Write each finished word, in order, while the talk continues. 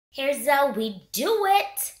Here's how we do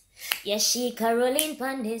it. Yeah, she Caroline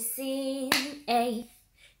on the scene. Hey,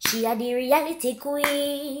 she are the reality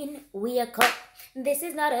queen. Wake up, this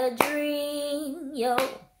is not a dream. Yo,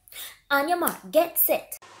 on your mark, get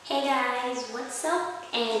set. Hey guys, what's up?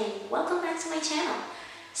 And welcome back to my channel.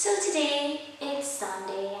 So today it's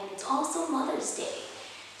Sunday and it's also Mother's Day.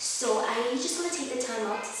 So I just want to take the time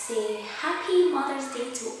out to say Happy Mother's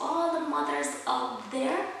Day to all the mothers out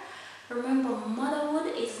there. Remember,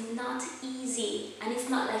 motherhood is not easy, and it's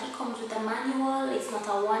not like it comes with a manual. It's not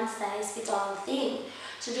a one-size-fits-all thing.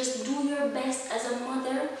 So just do your best as a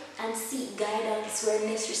mother and seek guidance where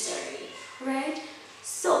necessary, right?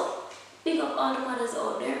 So big up all the mothers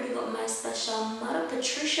out there. Big up my special mother,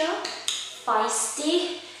 Patricia,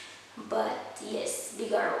 feisty, but yes,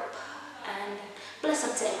 big her up, and bless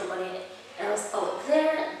up to everybody else out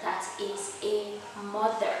there that is a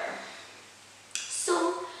mother.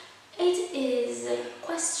 So it is a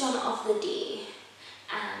question of the day,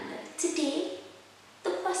 and today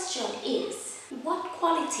the question is, what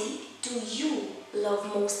quality do you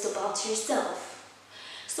love most about yourself?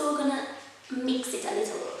 So we're gonna mix it a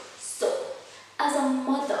little. So as a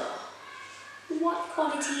mother, what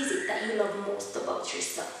quality is it that you love most about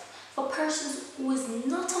yourself? For persons who is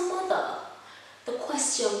not a mother, the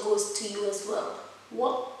question goes to you as well.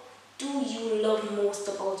 What do you love most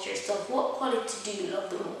about yourself? What quality do you love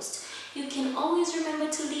the most? You can always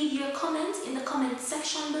remember to leave your comments in the comment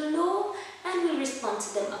section below and we'll respond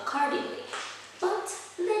to them accordingly. But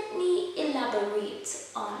let me elaborate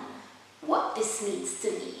on what this means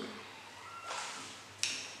to me.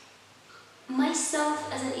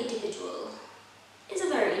 Myself as an individual is a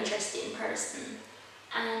very interesting person,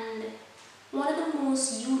 and one of the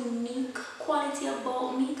most unique quality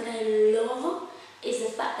about me that I love is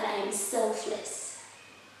the fact that I am selfless.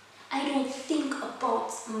 I don't think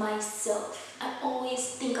about myself. I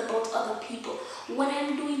always think about other people. When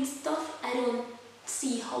I'm doing stuff, I don't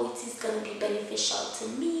see how it is going to be beneficial to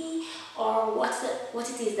me or what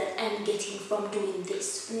it is that I'm getting from doing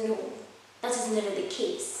this. No, that is never the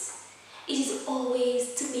case. It is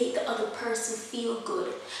always to make the other person feel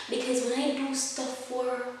good, because when I do stuff for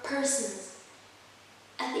persons,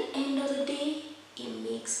 at the end of the day, it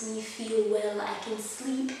makes me feel well. I can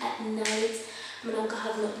sleep at night. I don't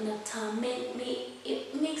have nothing to torment me.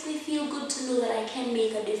 It makes me feel good to know that I can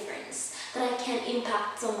make a difference, that I can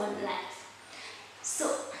impact someone's life.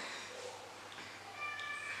 So,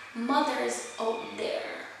 mothers out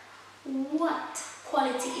there, what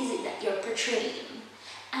quality is it that you're portraying?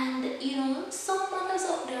 And you know, some mothers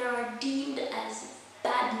out there are deemed as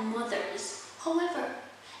bad mothers. However,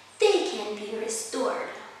 they can be restored.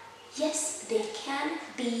 Yes, they can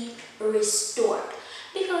be restored.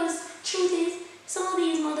 Because truth is, some of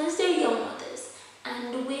these mothers, they're young mothers.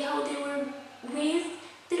 And the way how they were raised,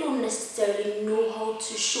 they don't necessarily know how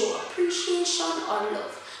to show appreciation or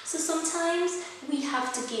love. So sometimes we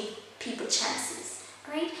have to give people chances,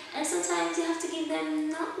 right? And sometimes you have to give them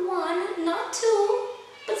not one, not two,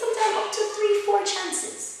 but sometimes up to 3, 4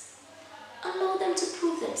 chances. Allow them to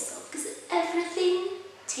prove themselves, because everything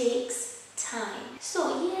takes time.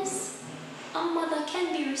 So yes, a mother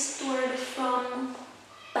can be restored from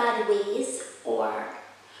bad ways or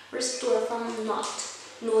restored from not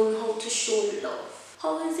knowing how to show love.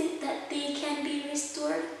 How is it that they can be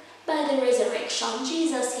restored? By the resurrection,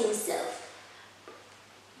 Jesus himself.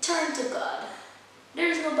 Turn to God.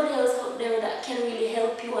 There's nobody else out there that can really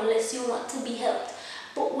help you unless you want to be helped.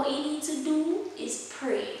 But what you need to do is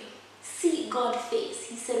pray. Seek God's face.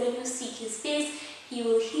 He said when you seek his face, he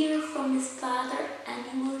will hear from his Father and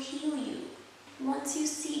he will heal you. Once you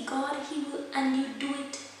see God, he will, and you do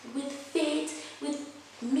it with faith, with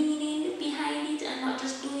meaning behind it, and not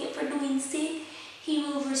just doing it for doing sake, he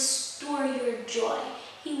will restore your joy.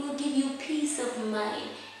 He will give you peace of mind.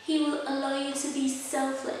 He will allow you to be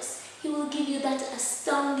selfless. He will give you that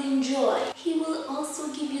astounding joy. He will also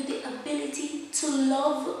give you the ability to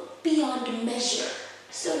love beyond measure.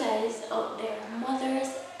 So guys out there, mothers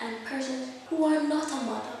and persons who are not a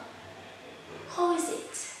mother, how is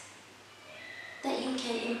it that you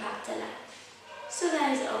can impact a life? So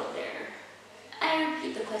guys out there, I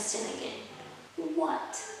repeat the question again.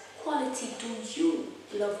 What quality do you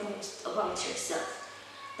love most about yourself?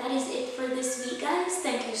 That is it for this week, guys.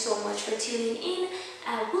 Thank you so much for tuning in.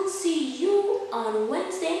 I will see you on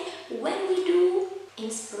Wednesday when we do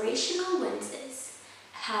Inspirational Wednesdays.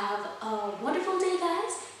 Have a wonderful day,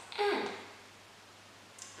 guys, and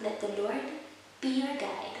let the Lord be your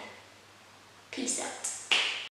guide. Peace out.